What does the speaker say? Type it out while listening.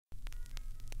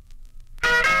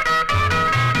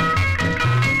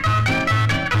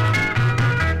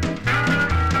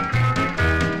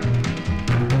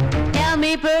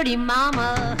dirty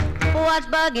mama, what's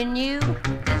bugging you?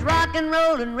 This rock and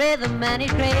rollin' rhythm and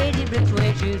his crazy blue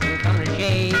suede shoes. We're gonna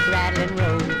shake, rattle and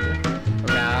roll,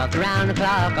 rock around the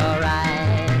clock,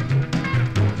 alright.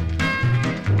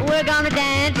 We're gonna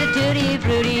dance a tutti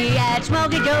frutti at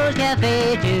Smoky Joe's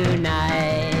Cafe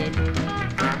tonight.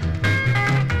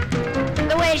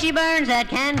 The way she burns that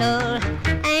candle,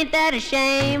 ain't that a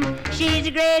shame? She's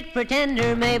a great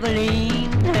pretender,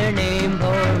 Maybelline, her name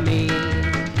for me.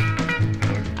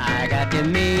 I got the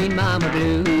mean mama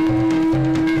blues.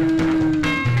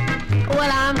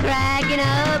 Well, I'm cracking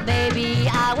up, baby,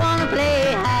 I wanna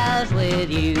play house with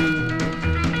you.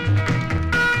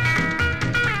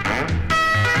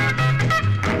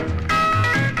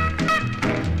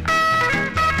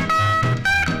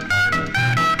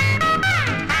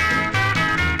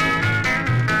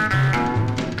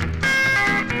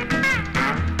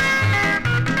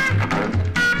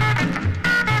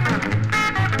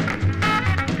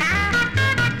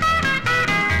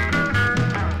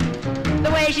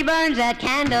 She burns that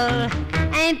candle,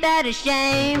 ain't that a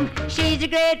shame? She's a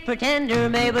great pretender,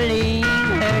 Maybelline,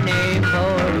 her name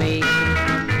for me.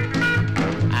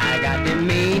 I got the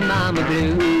mean mama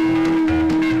blues.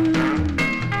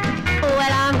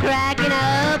 Well, I'm cracking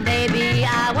up, baby,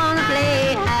 I wanna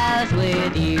play house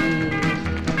with you.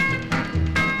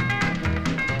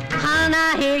 Hon,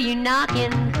 I hear you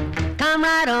knocking, come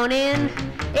right on in.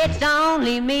 It's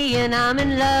only me and I'm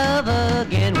in love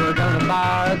again. We're gonna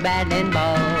bark, bat and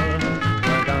ball.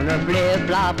 We're gonna flip,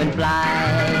 flop and fly.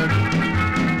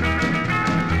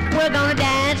 We're gonna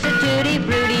dance a tutti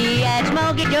frutti at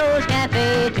Smoky Joe's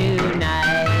Cafe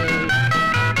tonight.